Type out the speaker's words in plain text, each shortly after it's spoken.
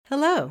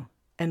Hello,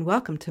 and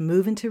welcome to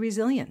Move into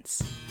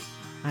Resilience.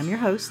 I'm your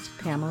host,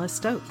 Pamela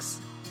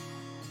Stokes.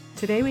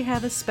 Today we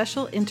have a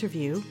special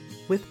interview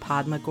with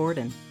Padma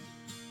Gordon.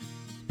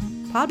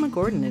 Padma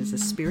Gordon is a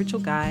spiritual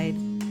guide,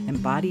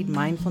 embodied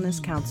mindfulness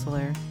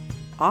counselor,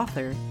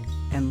 author,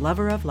 and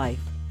lover of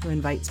life who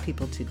invites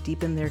people to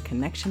deepen their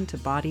connection to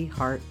body,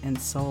 heart, and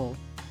soul.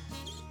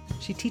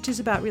 She teaches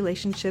about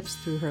relationships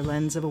through her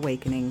lens of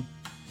awakening.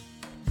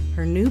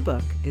 Her new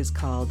book is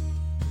called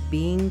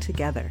Being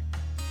Together: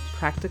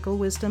 Practical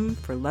Wisdom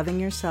for Loving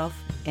Yourself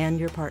and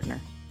Your Partner.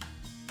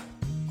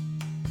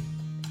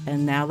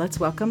 And now let's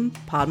welcome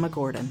Padma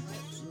Gordon.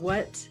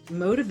 What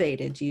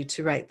motivated you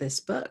to write this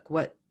book?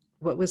 What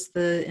was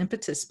the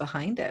impetus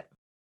behind it?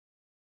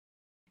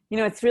 You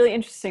know, it's really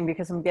interesting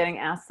because I'm getting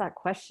asked that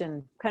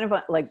question kind of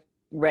like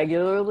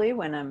regularly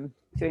when I'm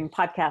doing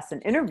podcasts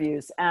and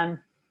interviews. And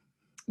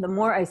the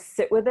more I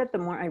sit with it, the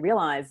more I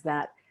realize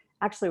that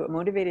actually what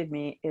motivated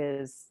me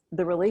is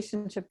the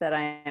relationship that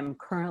I am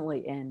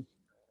currently in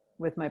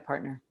with my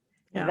partner.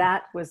 Yeah.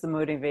 That was the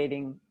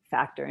motivating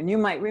factor. And you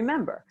might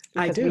remember,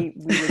 I do.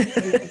 we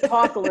would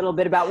talk a little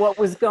bit about what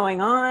was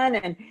going on,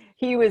 and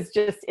he was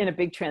just in a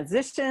big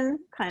transition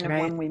kind of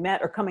Right. when we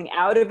met, or coming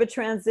out of a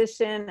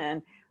transition,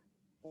 and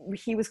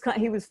he was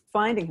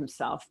finding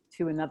himself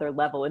to another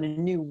level in a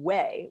new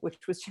way, which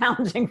was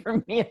challenging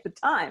for me at the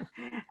time.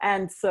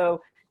 And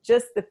so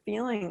just the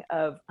feeling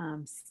of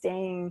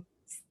staying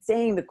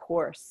the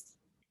course,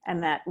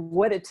 and that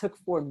what it took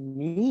for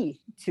me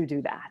to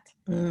do that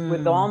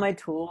with all my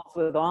tools,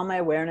 with all my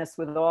awareness,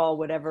 with all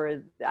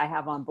whatever I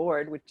have on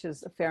board, which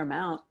is a fair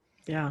amount.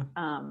 Yeah.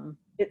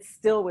 It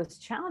still was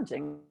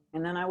challenging.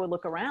 And then I would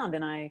look around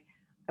and I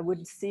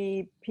would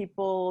see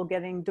people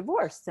getting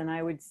divorced, and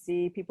I would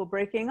see people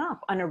breaking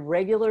up on a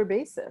regular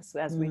basis.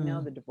 As we know,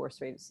 the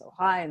divorce rate is so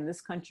high in this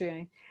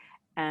country.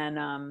 And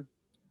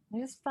I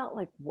just felt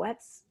like,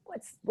 what's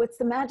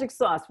the magic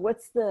sauce? What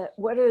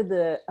are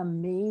the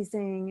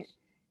amazing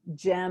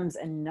gems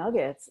and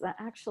nuggets that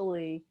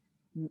actually,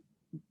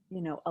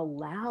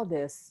 allow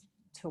this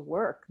to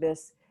work?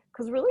 This,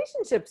 because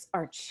relationships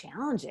are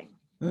challenging,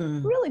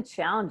 really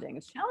challenging.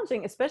 It's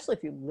challenging, especially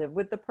if you live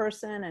with the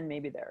person and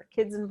maybe there are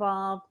kids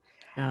involved.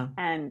 Yeah.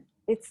 And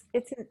it's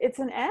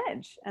an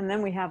edge. And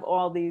then we have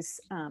all these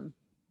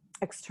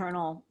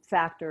external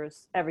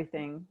factors,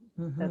 everything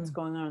that's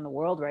going on in the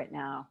world right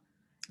now.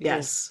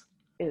 Yes.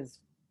 Is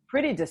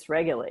pretty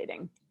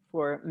dysregulating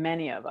for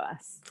many of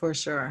us. For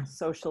sure.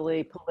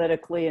 Socially,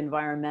 politically,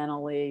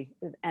 environmentally.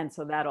 And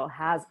so that all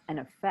has an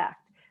effect.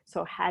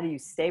 So how do you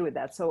stay with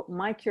that? So it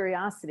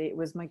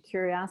was my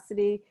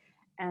curiosity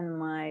and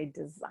my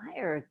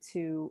desire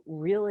to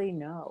really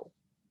know.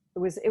 It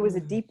was a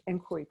deep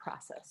inquiry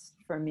process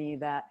for me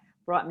that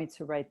brought me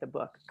to write the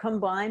book,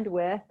 combined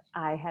with,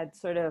 I had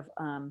sort of,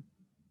 I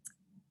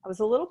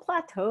was a little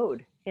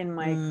plateaued in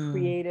my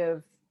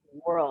creative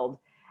world.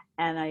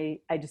 And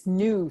I just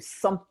knew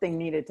something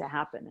needed to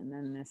happen. And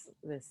then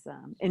this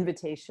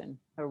invitation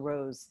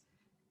arose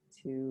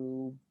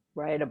to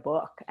write a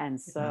book. And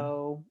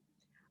so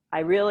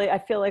I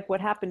feel like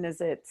what happened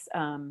is it's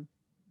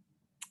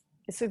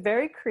a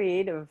very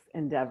creative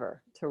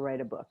endeavor to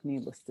write a book,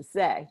 needless to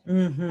say.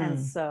 And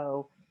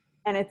so,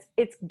 and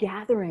it's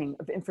gathering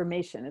of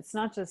information. It's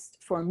not just,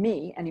 for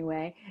me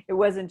anyway, it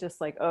wasn't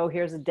just like, oh,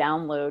 here's a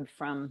download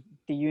from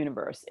the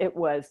universe. It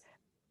was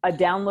a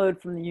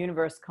download from the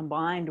universe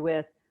combined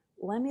with,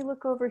 let me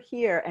look over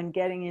here, and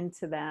getting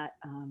into that,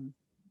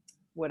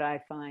 what I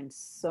find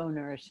so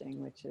nourishing,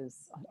 which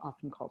is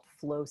often called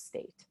flow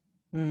state.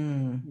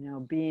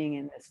 Being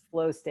in this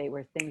flow state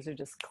where things are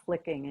just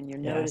clicking and you're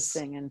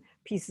noticing and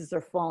pieces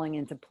are falling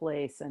into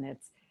place. And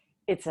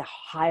it's a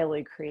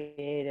highly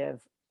creative,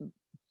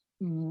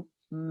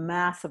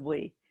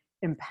 massively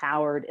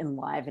empowered,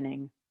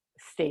 enlivening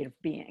state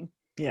of being.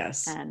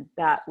 Yes. And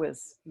that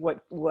was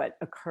what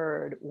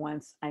occurred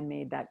once I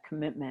made that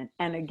commitment.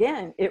 And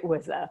again, it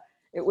was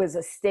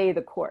a stay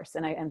the course.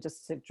 And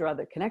just to draw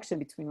the connection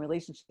between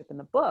relationship and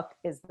the book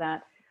is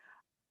that,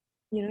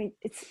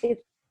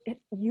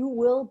 you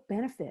will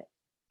benefit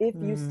if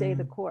you stay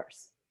the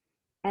course.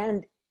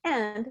 And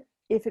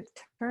if it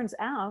turns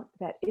out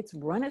that it's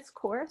run its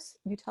course,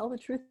 you tell the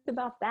truth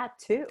about that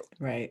too.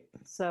 Right.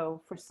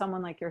 So for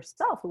someone like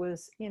yourself who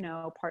was,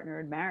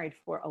 partnered, married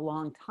for a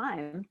long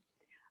time,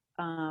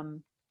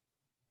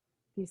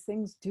 these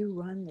things do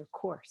run their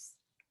course.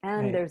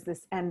 And there's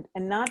this, and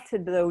not to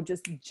though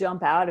just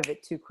jump out of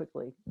it too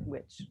quickly,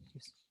 which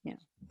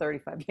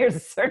 35 years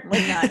is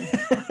certainly not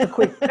a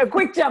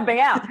quick jumping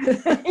out,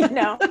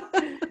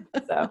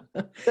 So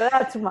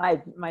that's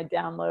my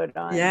download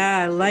on. Yeah,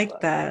 I like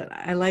that.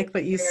 I like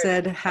what you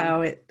said,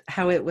 how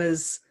it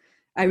was.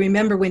 I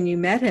remember when you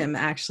met him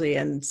actually,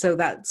 and so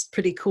that's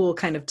pretty cool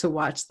kind of to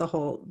watch the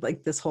whole,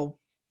 like this whole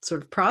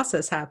sort of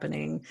process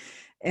happening.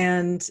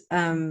 And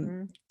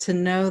to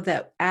know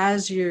that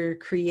as you're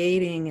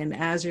creating and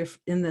as you're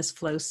in this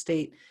flow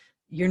state,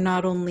 you're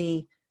not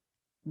only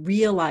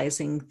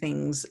realizing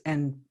things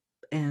and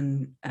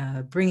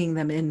bringing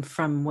them in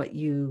from what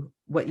you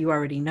what you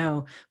already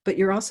know, but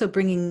you're also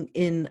bringing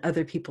in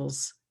other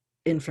people's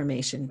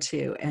information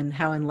too, and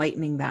how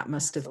enlightening that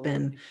must have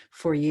been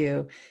for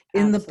you.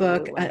 In the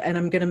book, and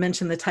I'm going to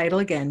mention the title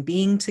again,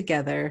 Being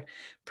Together,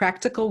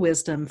 Practical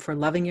Wisdom for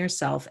Loving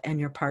Yourself and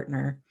Your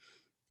Partner.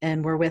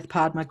 And we're with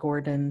Padma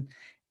Gordon,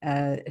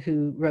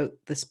 who wrote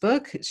this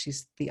book.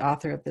 She's the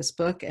author of this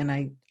book, and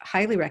I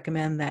highly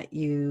recommend that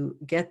you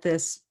get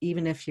this,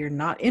 even if you're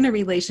not in a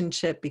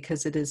relationship,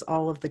 because it is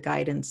all of the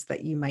guidance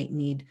that you might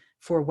need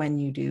for when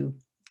you do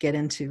get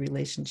into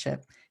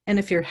relationship. And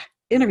if you're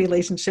in a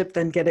relationship,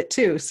 then get it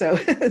too. So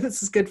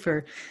this is good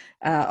for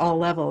all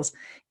levels.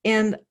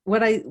 And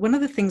one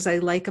of the things I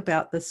like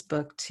about this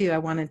book too, I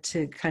wanted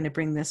to kind of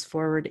bring this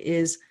forward,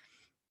 is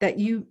that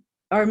you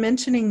are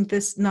mentioning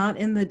this not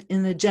in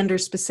the gender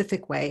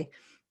specific way.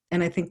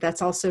 And I think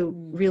that's also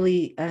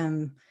really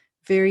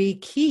very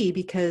key,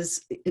 because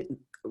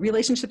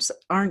relationships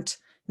aren't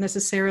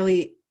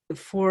necessarily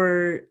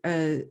for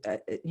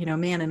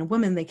man and a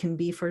woman. They can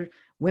be for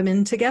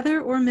women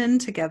together or men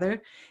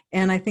together.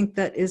 And I think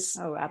that is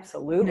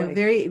absolutely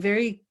very,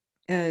 very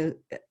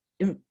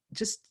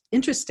just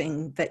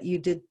interesting that you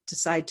did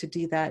decide to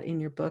do that in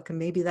your book. And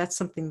maybe that's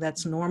something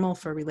that's normal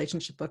for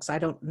relationship books. I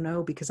don't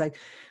know, because I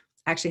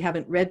actually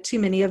haven't read too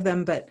many of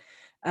them, but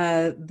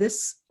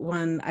this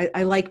one,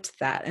 I liked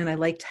that. And I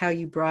liked how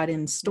you brought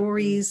in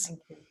stories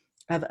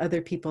of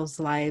other people's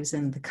lives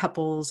and the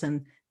couples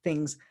and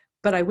things.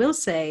 But I will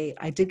say,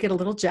 I did get a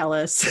little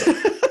jealous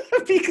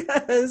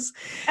because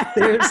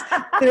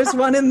there's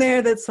one in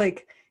there that's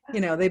like,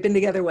 they've been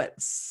together,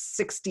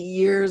 60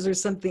 years or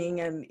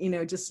something, and,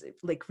 just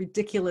like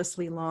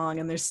ridiculously long,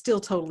 and they're still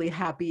totally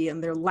happy,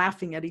 and they're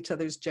laughing at each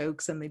other's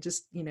jokes, and they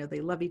just, they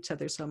love each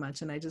other so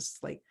much. And I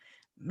just like,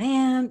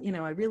 man,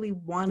 I really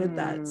wanted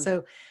that.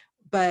 So,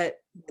 but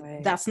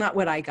that's not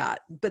what I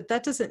got. But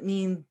that doesn't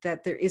mean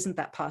that there isn't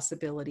that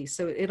possibility.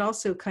 So it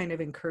also kind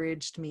of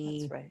encouraged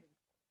me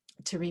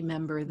to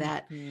remember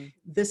that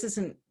this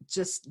isn't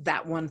just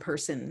that one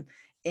person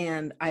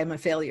and I'm a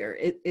failure.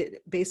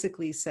 It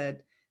basically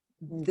said,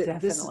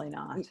 definitely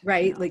not.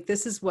 Right. No. Like,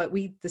 this is what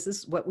we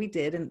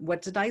did, and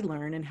what did I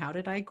learn, and how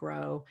did I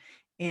grow?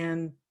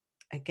 And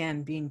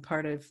again, being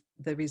part of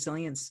the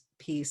resilience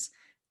piece,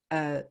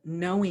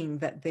 knowing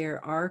that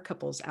there are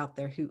couples out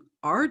there who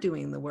are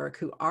doing the work,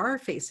 who are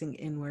facing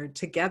inward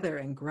together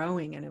and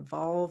growing and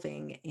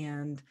evolving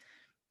and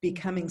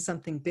becoming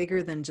something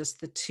bigger than just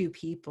the two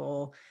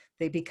people.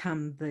 They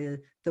become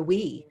the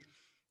we.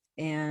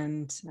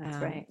 And that's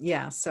right.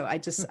 Yeah. So I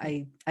just,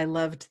 I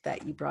loved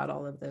that you brought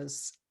all of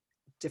those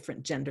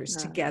different genders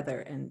together,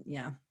 and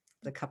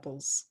the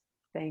couples.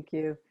 Thank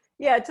you.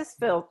 Yeah, it just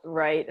felt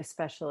right,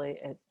 especially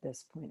at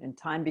this point in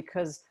time,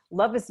 because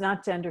love is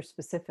not gender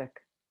specific.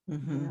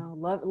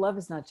 Love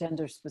is not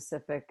gender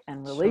specific,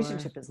 and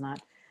relationship is not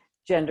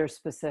gender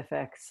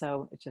specific.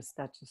 So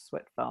that's just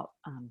what felt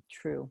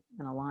true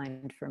and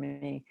aligned for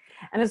me.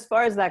 And as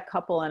far as that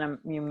couple, and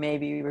you may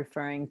be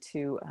referring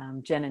to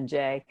Jen and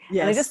Jay.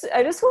 Yes. And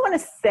I just want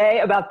to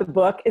say about the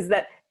book is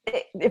that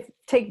if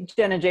take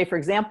Jen and Jay for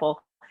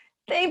example,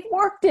 they've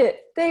worked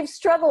it. They've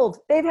struggled.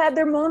 They've had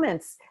their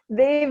moments.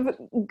 They've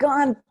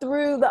gone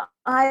through the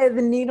eye of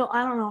the needle,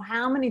 I don't know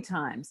how many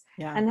times,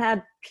 and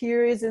had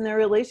periods in their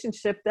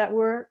relationship that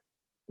were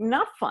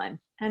not fun.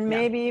 And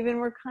maybe even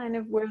were kind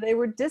of where they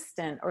were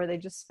distant, or they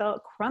just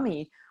felt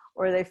crummy,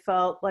 or they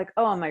felt like,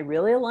 oh, am I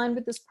really aligned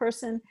with this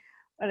person?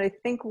 But I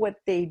think what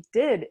they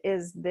did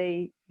is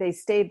they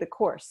stayed the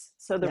course.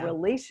 So the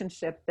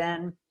relationship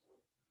then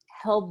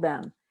held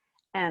them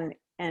and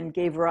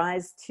gave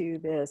rise to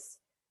this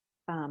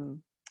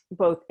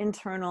both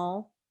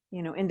internal,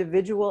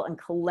 individual and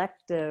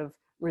collective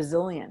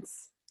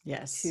resilience.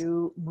 Yes.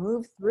 To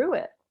move through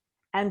it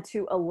and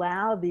to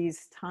allow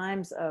these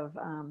times of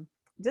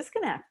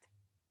disconnect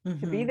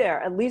to be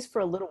there, at least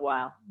for a little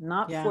while,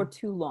 not for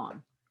too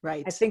long.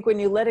 Right. I think when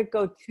you let it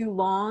go too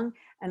long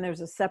and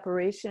there's a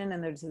separation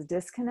and there's a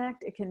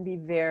disconnect, it can be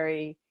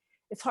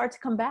it's hard to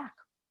come back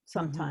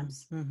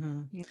sometimes.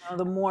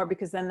 The more,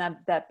 because then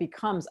that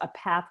becomes a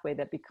pathway,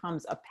 that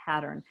becomes a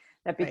pattern,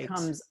 that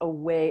becomes a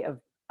way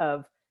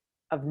of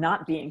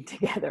not being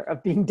together,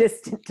 of being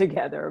distant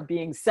together, of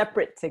being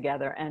separate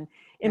together. And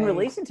in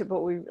relationship,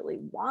 what we really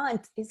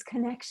want is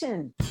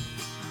connection.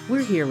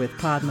 We're here with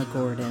Padma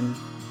Gordon,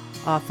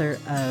 author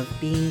of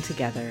Being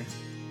Together.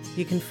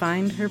 You can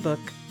find her book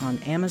on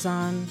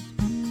Amazon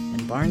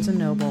and Barnes &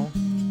 Noble,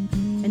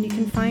 and you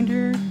can find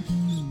her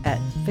at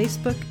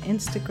Facebook,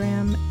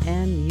 Instagram,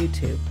 and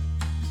YouTube.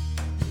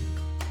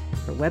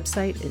 Her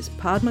website is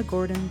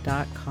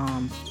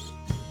padmagordon.com.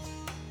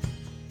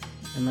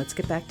 And let's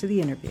get back to the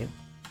interview.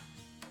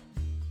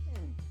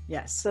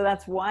 Yes. So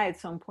that's why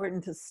it's so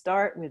important to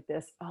start with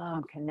this,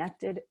 I'm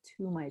connected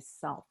to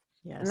myself.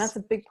 Yes. And that's a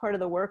big part of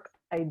the work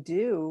I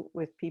do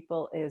with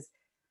people, is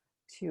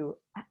to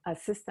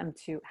assist them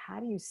to, how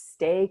do you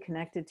stay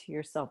connected to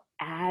yourself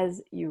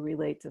as you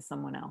relate to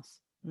someone else?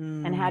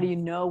 And how do you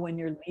know when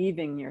you're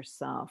leaving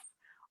yourself,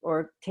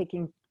 or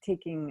taking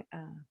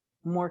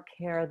more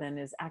care than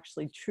is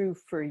actually true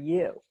for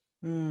you?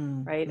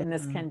 right? And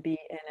this can be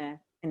in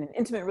an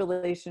intimate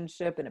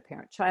relationship, in a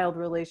parent-child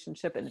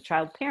relationship, in a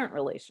child-parent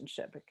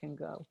relationship. It can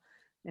go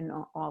in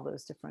all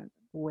those different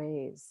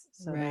ways.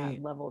 So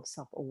that level of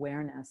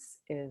self-awareness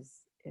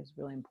is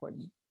really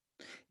important.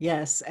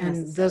 Yes.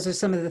 And those are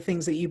some of the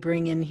things that you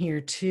bring in here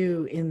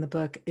too in the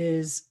book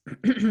is,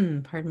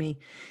 pardon me,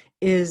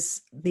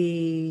 is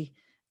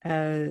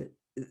you're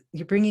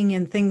bringing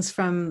in things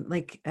from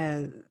like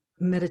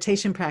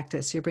meditation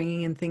practice. You're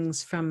bringing in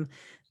things from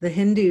the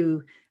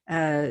Hindu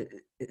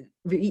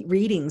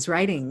readings,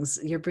 writings.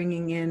 You're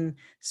bringing in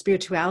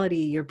spirituality.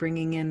 You're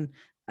bringing in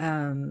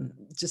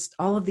just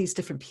all of these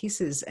different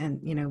pieces,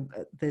 and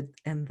the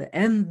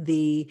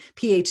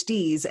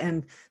PhDs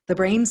and the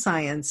brain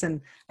science. And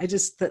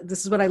this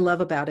is what I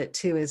love about it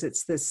too, is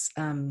it's this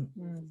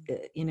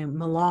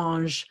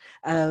melange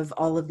of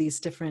all of these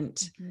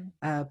different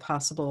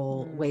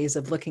possible ways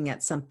of looking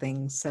at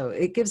something. So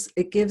it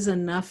gives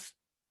enough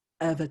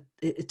of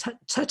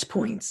touch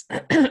points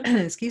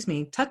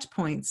touch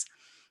points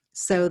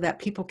so that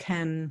people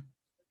can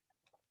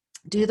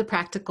do the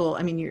practical.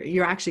 I mean,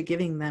 you're actually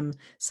giving them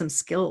some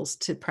skills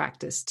to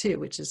practice too,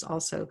 which is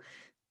also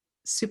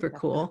super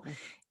cool.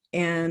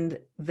 And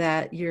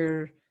that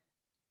you're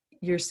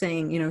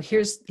saying,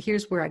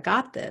 here's where I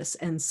got this.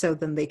 And so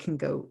then they can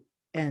go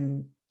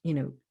and,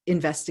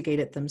 investigate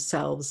it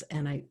themselves.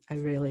 And I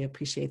really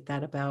appreciate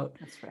that about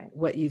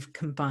what you've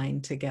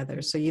combined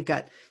together. So you've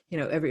got,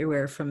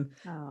 everywhere from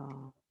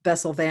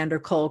Bessel van der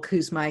Kolk,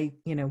 who's my,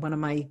 one of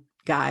my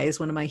guys,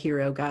 one of my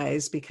hero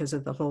guys, because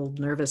of the whole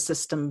nervous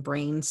system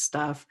brain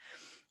stuff.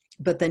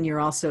 But then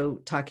you're also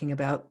talking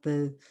about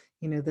the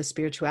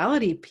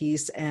spirituality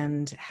piece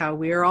and how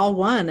we're all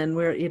one, and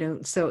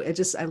we're, so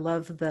I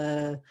love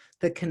the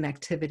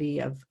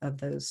connectivity of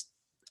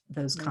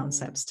those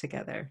concepts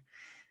together.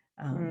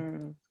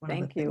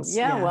 Thank you.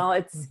 Yeah, well,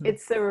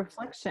 it's a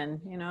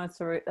reflection,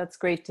 that's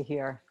great to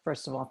hear.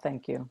 First of all,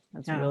 thank you.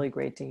 That's really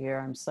great to hear.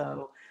 I'm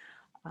so,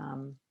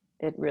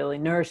 it really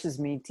nourishes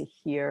me to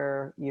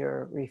hear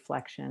your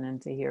reflection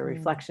and to hear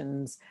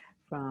reflections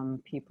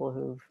from people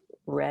who've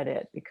read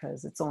it,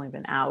 because it's only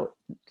been out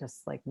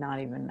just like not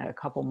even a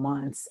couple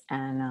months,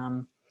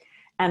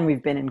 and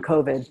we've been in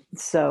COVID,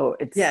 so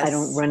I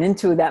don't run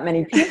into that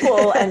many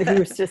people and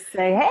who just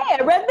say, "Hey,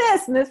 I read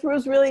this and this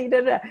was really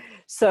da-da."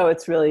 So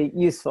it's really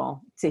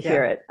useful to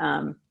hear it.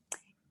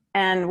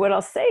 And what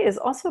I'll say is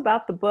also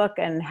about the book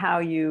and how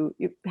you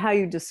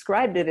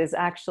described it is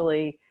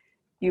actually,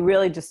 you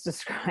really just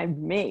described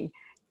me,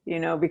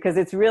 because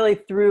it's really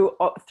through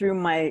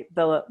my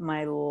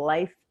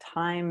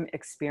lifetime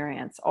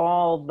experience,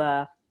 all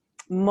the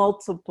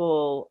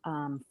multiple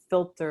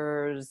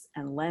filters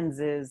and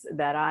lenses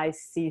that I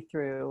see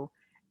through,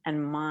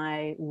 and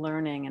my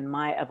learning and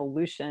my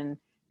evolution,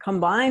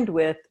 combined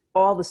with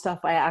all the stuff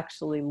I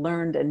actually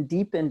learned and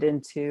deepened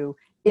into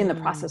in the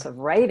process of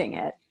writing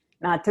it,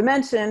 not to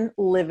mention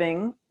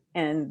living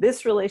in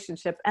this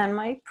relationship and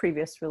my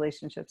previous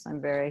relationships.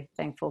 I'm very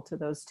thankful to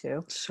those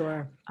too.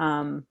 Sure.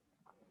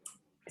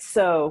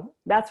 So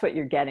that's what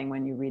you're getting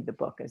when you read the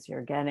book, is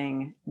you're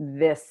getting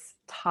this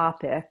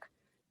topic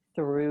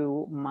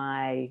through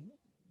my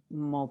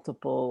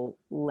multiple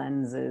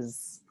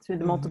lenses, through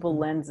the multiple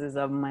lenses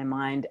of my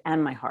mind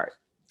and my heart.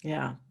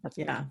 Yeah.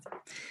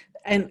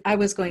 And I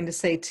was going to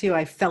say too,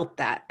 I felt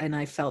that, and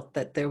I felt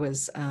that there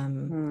was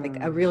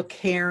like a real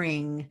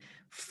caring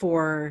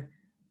for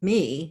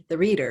me, the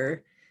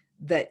reader,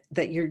 that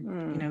you're,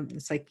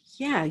 it's like,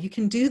 yeah, you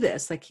can do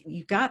this. Like,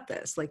 you got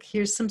this, like,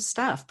 here's some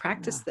stuff,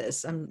 practice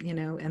this, and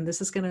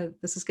this is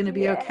gonna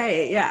be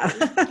okay. Yeah.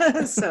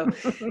 So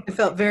I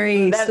felt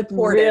very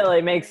supported.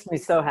 Really makes me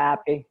so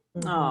happy.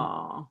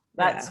 Oh,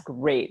 that's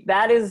great.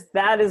 That is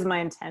my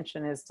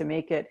intention, is to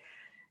make it,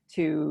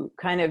 to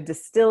kind of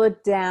distill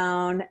it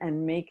down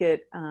and make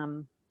it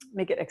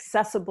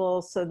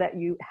accessible, so that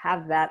you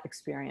have that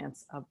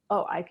experience of,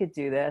 oh, I could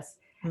do this.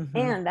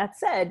 And that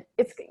said,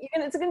 it's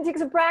going to take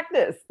some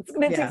practice. It's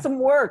going to take some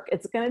work.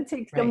 It's going to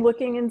take some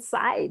looking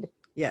inside.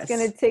 Yes. It's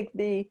going to take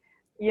the,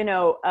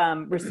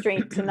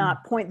 restraint to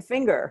not point the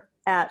finger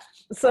at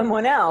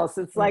someone else.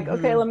 It's like,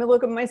 okay, let me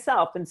look at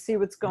myself and see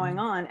what's going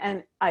on.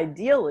 And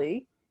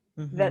ideally,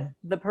 that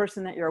the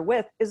person that you're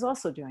with is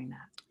also doing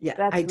that. Yeah,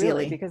 that's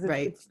ideally, really, because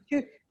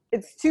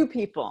it's two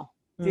people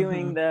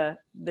doing the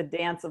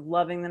dance of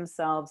loving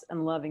themselves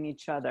and loving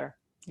each other.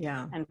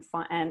 Yeah. And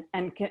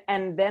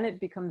then it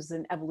becomes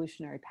an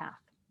evolutionary path.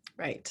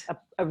 Right.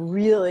 A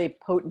really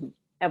potent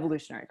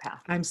evolutionary path.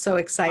 I'm so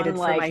excited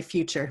for my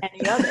future.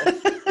 Any other.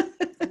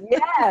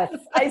 Yes,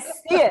 I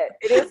see it.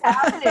 It is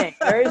happening.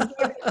 There is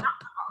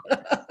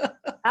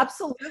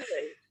absolutely.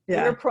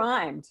 Yeah. You're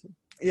primed.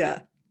 Yeah.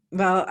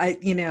 Well,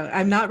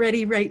 I'm not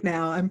ready right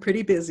now. I'm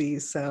pretty busy.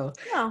 So,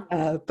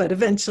 but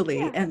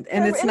eventually, and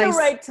it's nice. In the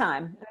right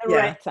time. In the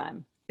right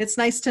time. It's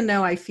nice to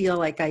know. I feel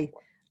like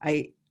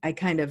I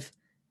kind of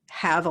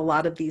have a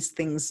lot of these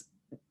things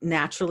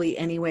naturally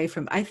anyway,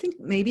 from, I think,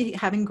 maybe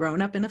having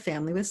grown up in a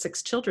family with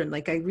 6 children.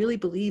 Like, I really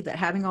believe that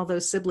having all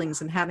those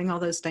siblings and having all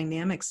those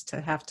dynamics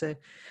to have to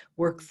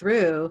work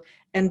through,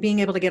 and being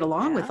able to get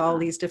along with all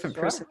Yeah, these different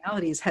sure.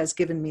 personalities has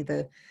given me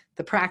the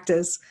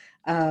practice.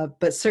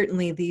 But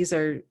certainly these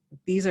are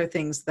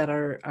things that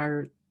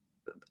are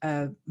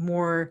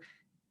more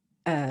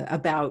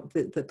about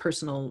the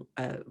personal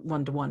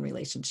one-to-one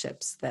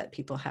relationships that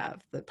people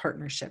have, the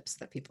partnerships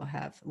that people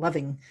have,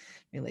 loving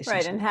Right.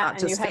 relationships, not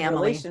And you just had family.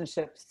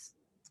 relationships.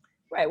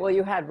 Right. Well,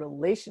 you had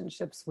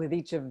relationships with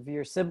each of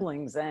your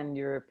siblings and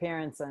your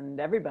parents and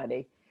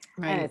everybody.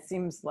 And Right. it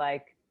seems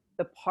like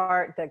the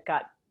part that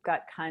got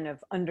kind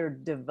of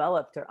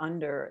underdeveloped or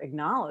under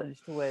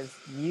acknowledged was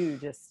you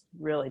just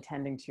really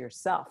tending to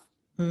yourself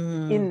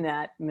Mm, in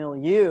that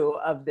milieu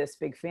of this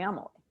big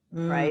family.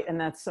 mm, Right. And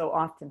that so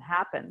often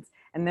happens.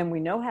 And then we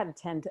know how to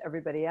tend to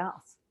everybody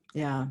else.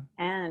 yeah.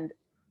 And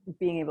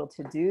being able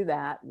to do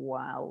that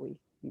while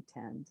we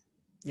tend to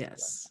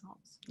Yes.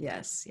 ourselves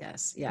Yes.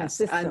 Yes.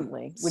 Yes. I'm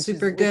consistently,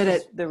 super which good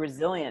is at the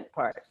resilient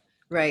part.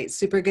 right.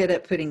 Super good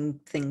at putting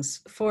things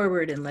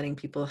forward and letting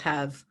people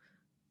have,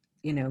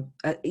 an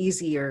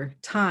easier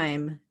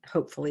time,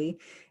 hopefully,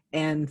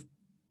 and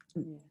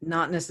Yeah.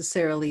 not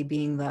necessarily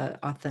being the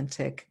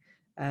authentic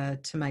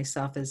to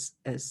myself as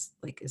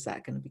like, is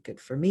that going to be good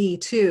for me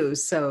too?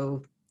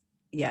 So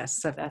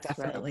yes, That's right.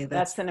 definitely.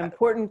 That's an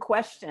important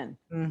question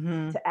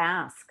Mm-hmm. to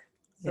ask.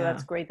 So Yeah.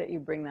 that's great that you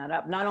bring that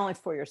up, not only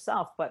for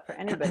yourself, but for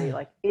anybody.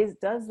 Like,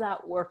 does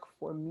that work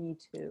for me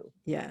too?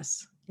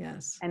 Yes.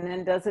 Yes. And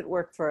then does it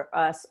work for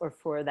us or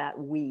for that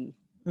we,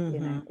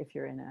 Mm-hmm. if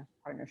you're in a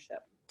partnership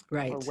or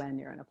Right. when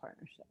you're in a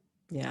partnership?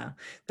 Yeah.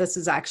 This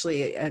is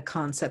actually a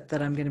concept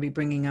that I'm going to be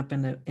bringing up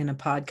in a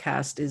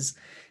podcast, is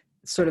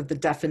sort of the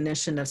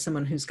definition of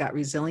someone who's got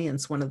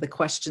resilience. One of the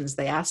questions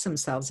they ask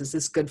themselves is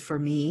this good for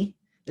me?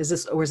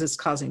 Or is this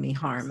causing me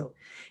harm?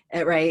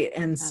 Absolutely. Right.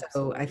 And so I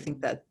Absolutely.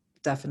 think that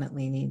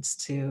definitely needs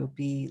to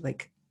be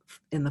like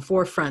in the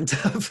forefront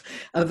of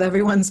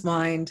everyone's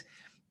mind.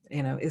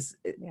 Is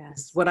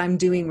Yes. what I'm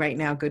doing right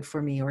now good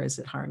for me, or is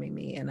it harming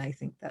me? And I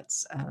think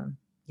that's,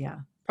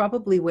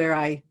 probably where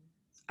I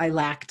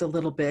lacked a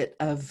little bit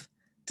of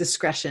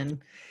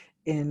discretion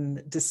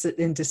in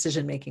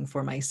decision making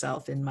for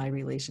myself in my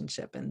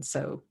relationship. And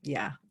so,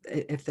 yeah,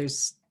 if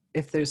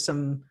there's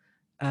some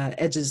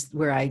edges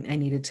where I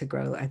needed to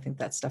grow, I think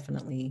that's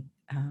definitely,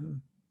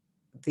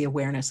 the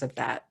awareness of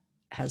that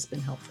has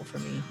been helpful for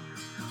me.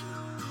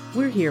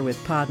 We're here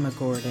with Padma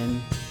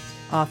Gordon,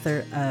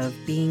 author of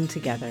Being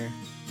Together.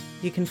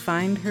 You can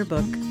find her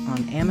book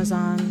on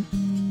Amazon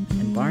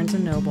and Barnes &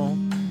 Noble,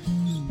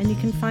 and you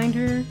can find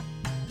her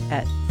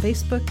at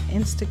Facebook,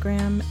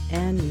 Instagram,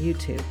 and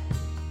YouTube.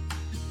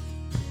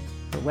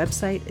 Her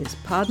website is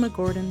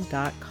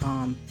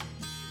padmagordon.com.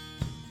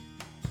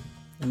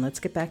 And let's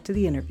get back to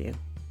the interview.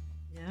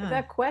 But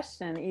that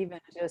question, even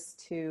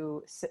just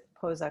to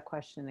pose that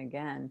question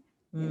again,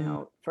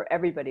 for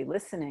everybody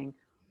listening,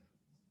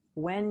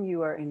 when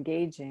you are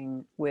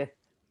engaging with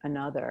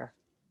another,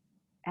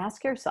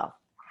 ask yourself,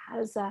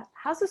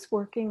 how's this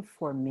working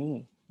for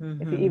me?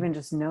 Mm-hmm. If you even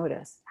just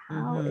notice,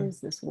 how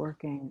is this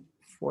working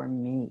for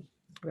me?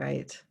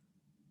 Right.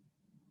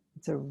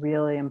 It's a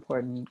really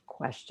important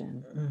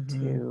question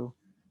to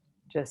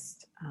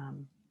just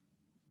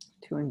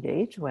to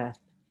engage with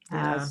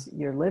as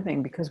you're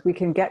living, because we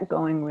can get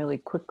going really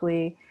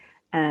quickly.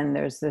 And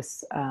there's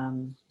this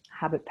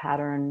habit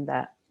pattern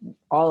that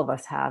all of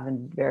us have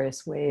in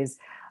various ways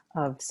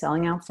of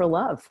selling out for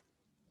love.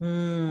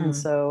 And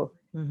so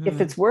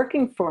if it's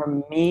working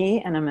for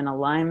me and I'm in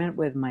alignment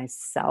with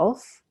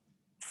myself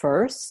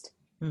first,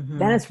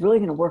 then it's really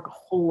going to work a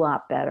whole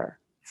lot better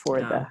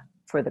for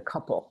the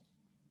couple.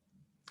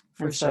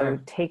 And so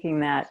taking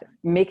that,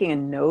 making a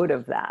note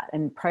of that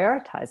and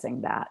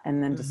prioritizing that,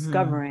 and then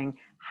discovering,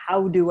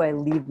 how do I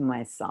leave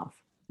myself,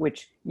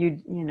 which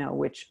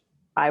which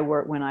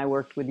when I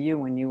worked with you,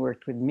 when you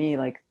worked with me,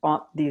 like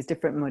all these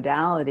different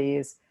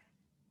modalities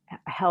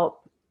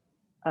help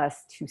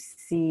us to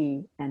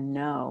see and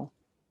know,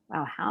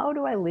 wow, how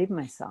do I leave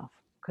myself?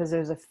 Because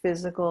there's a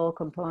physical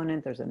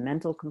component, there's a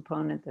mental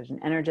component, there's an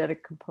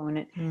energetic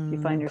component. If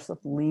you find yourself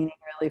leaning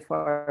really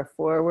far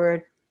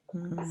forward,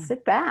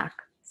 sit back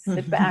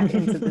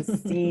into the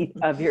seat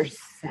of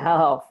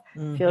yourself.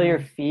 Feel your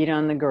feet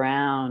on the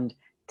ground.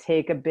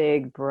 Take a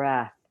big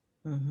breath.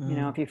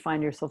 If you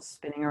find yourself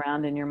spinning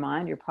around in your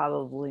mind, you're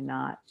probably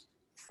not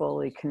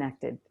fully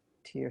connected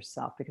to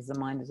yourself, because the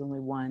mind is only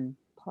one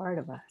part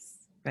of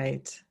us.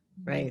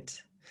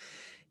 Right.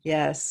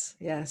 Yes.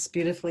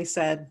 Beautifully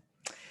said.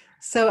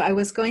 So I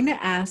was going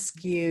to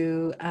ask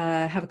you,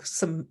 have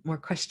some more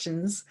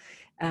questions.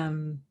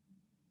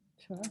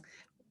 Sure.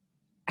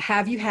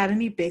 Have you had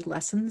any big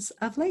lessons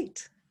of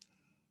late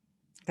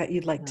that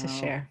you'd like to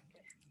share?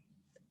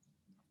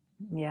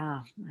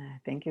 Yeah.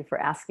 Thank you for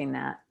asking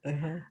that.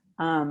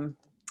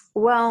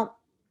 Well,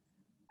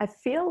 I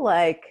feel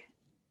like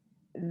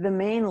the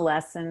main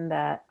lesson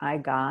that I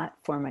got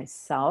for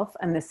myself,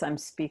 and this I'm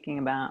speaking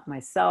about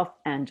myself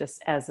and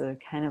just as a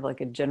kind of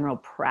like a general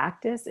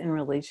practice in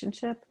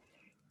relationship,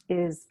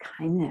 is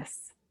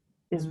kindness,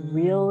 is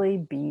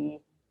really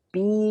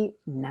be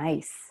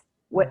nice,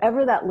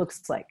 whatever that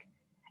looks like.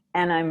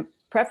 And I'm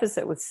preface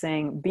it with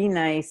saying, be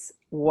nice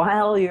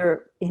while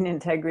you're in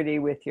integrity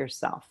with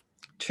yourself.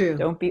 True.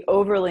 Don't be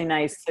overly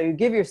nice. So you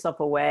give yourself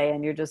away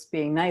and you're just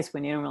being nice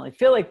when you don't really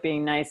feel like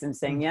being nice, and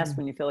saying yes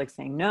when you feel like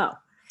saying no.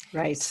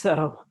 Right.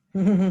 So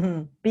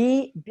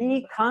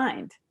be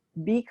kind.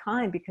 Be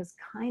kind, because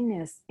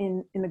kindness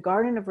in the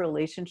garden of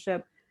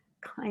relationship,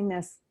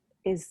 kindness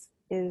is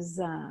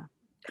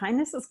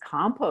kindness is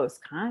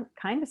compost.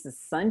 Kindness is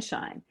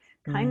sunshine.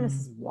 Kindness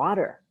is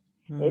water.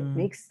 It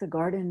makes the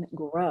garden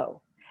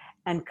grow.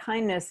 And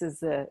kindness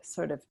is a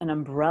sort of an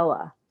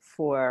umbrella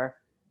for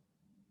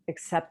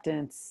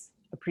acceptance,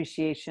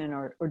 appreciation,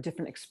 or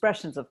different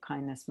expressions of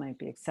kindness might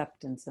be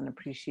acceptance and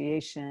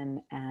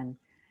appreciation and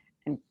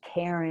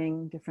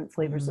caring, different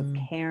flavors of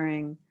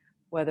caring,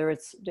 whether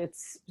it's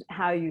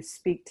how you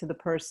speak to the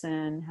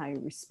person, how you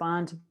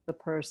respond to the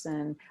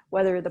person,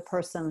 whether the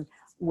person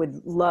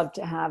would love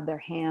to have their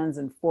hands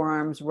and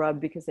forearms rubbed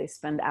because they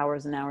spend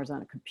hours and hours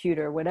on a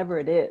computer, whatever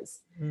it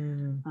is.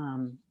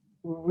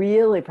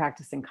 Really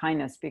practicing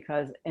kindness,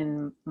 because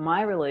in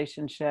my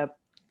relationship,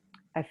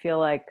 I feel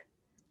like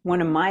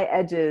one of my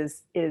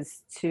edges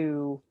is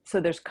so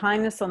there's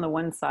kindness on the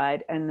one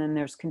side and then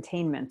there's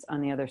containment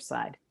on the other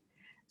side.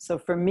 So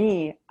for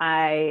me,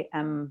 I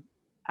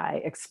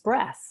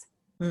express,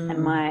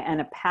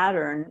 and a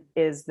pattern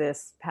is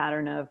this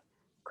pattern of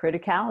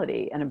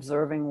criticality and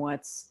observing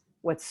what's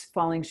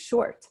falling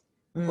short.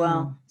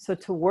 Well, so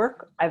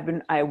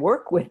I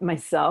work with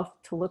myself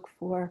to look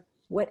for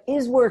what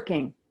is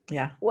working.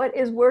 Yeah. What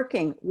is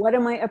working? What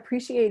am I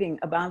appreciating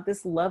about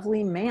this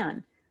lovely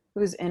man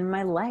who's in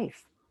my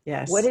life?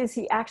 Yes. What is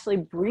he actually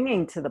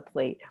bringing to the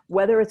plate?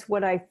 Whether it's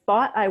what I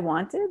thought I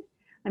wanted.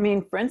 I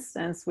mean, for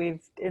instance,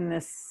 in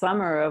this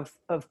summer of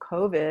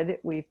COVID,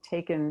 we've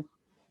taken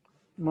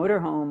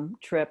motorhome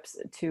trips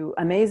to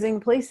amazing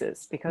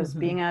places, because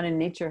being out in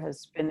nature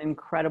has been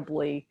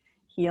incredibly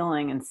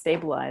healing and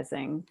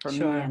stabilizing for me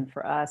and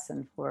for us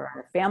and for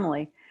our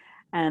family.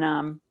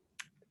 And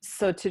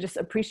so to just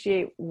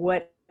appreciate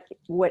what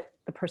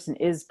the person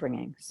is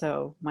bringing.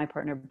 So my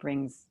partner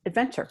brings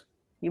adventure.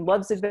 He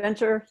loves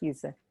adventure.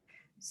 He's a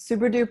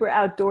super duper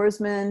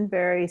outdoorsman,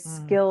 very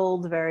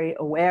skilled, very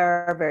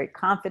aware, very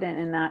confident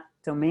in that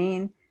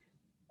domain.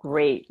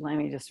 Great. Let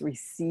me just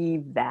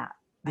receive that.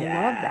 I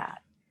love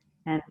that.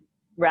 And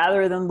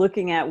rather than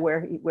looking at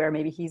where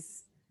maybe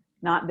he's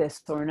not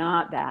this or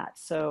not that.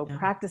 So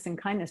practicing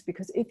kindness,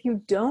 because if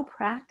you don't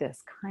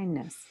practice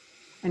kindness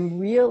and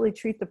really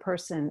treat the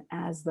person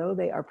as though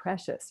they are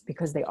precious,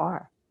 because they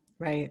are,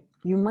 right,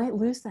 you might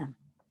lose them.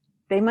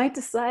 They might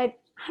decide,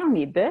 I don't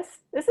need this.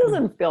 This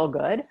doesn't feel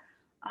good.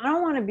 I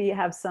don't want to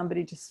have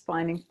somebody just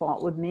finding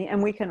fault with me.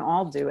 And we can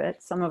all do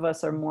it. Some of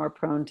us are more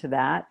prone to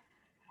that.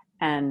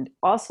 And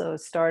also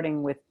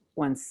starting with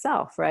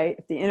oneself, right?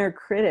 If the inner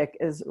critic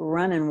is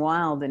running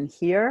wild in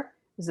here,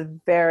 is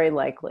very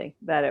likely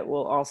that it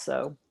will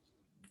also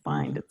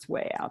find its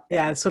way out there.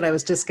 Yeah, that's what I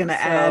was just going to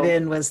add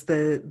in, was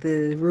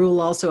the rule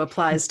also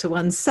applies to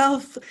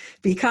oneself.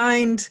 Be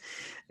kind.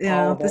 You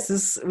know, this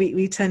is,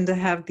 we tend to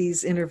have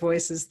these inner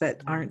voices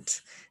that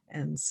aren't.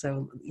 And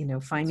so,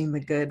 finding the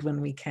good when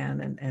we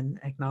can, and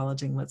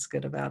acknowledging what's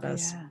good about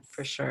us,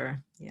 for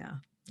sure. Yeah.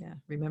 Yeah.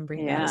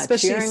 Remembering that.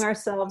 Especially cheering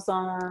ourselves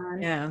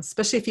on. Yeah.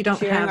 Especially if you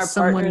don't have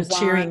someone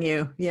cheering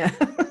you. Yeah.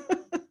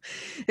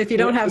 If you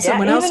don't have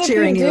someone else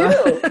cheering you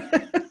on.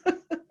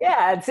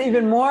 Yeah, it's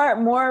even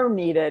more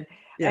needed.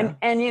 Yeah.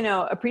 And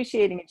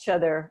appreciating each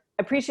other,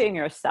 appreciating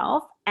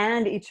yourself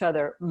and each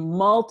other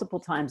multiple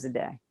times a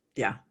day.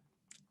 Yeah.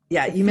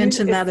 Yeah, you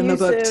mentioned that in the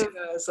book too.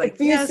 I was like,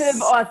 effusive,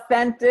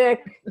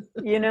 authentic,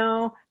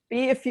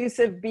 be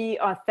effusive, be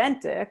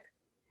authentic.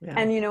 Yeah.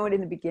 And you know what, in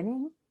the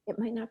beginning, it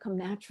might not come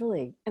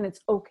naturally, and it's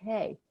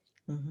okay.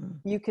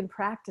 You can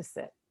practice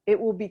it. It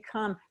will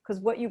become, because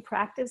what you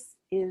practice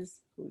is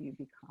who you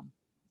become.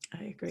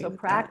 I agree. So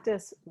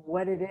practice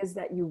what it is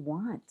that you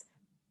want.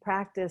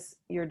 Practice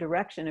your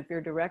direction. If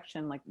your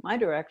direction, like my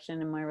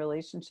direction in my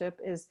relationship,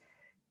 is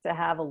to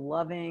have a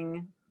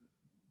loving,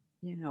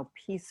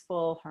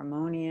 peaceful,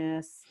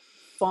 harmonious,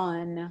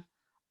 fun,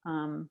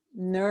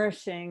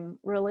 nourishing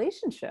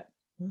relationship.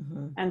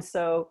 And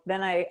so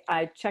then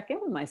I check in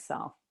with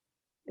myself.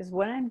 Is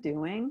what I'm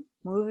doing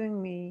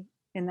moving me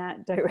in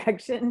that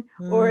direction,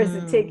 or is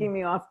it taking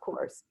me off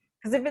course?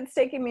 Because if it's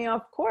taking me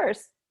off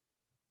course,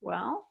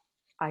 well,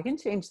 I can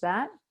change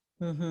that.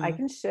 I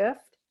can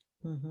shift.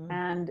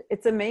 And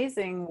it's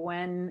amazing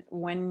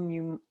when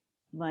you,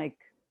 like,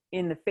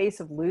 in the face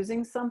of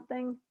losing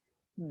something,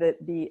 that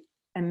the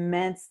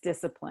immense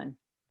discipline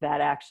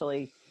that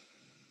actually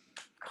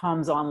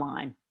comes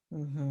online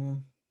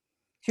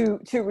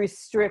to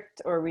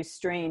restrict or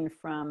restrain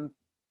from,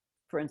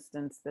 for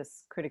instance,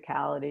 this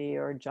criticality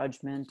or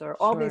judgment or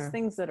all these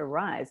things that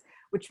arise,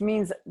 which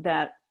means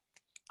that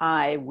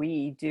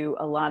we do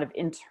a lot of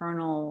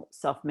internal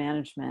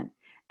self-management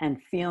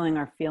and feeling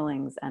our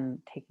feelings and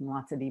taking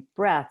lots of deep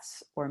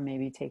breaths, or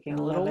maybe taking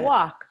a little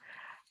walk,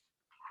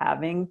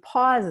 having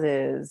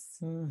pauses,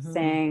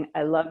 saying,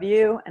 I love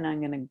you, and I'm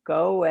going to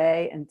go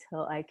away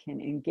until I can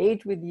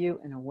engage with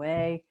you in a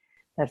way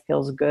that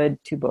feels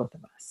good to both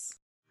of us.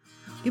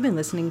 You've been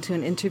listening to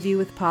an interview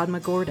with Padma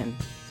Gordon.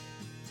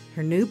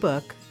 Her new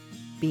book,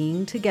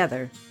 Being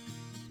Together,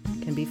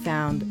 can be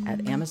found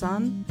at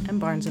Amazon and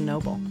Barnes &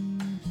 Noble.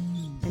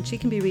 And she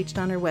can be reached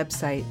on her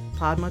website,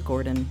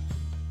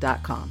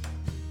 padmagordon.com.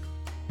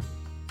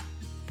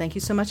 Thank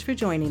you so much for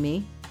joining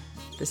me.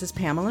 This is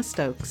Pamela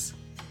Stokes,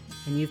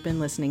 and you've been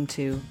listening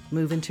to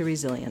Move Into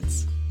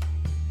Resilience.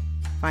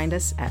 Find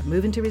us at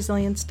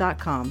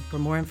moveintoresilience.com for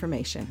more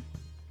information.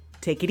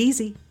 Take it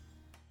easy.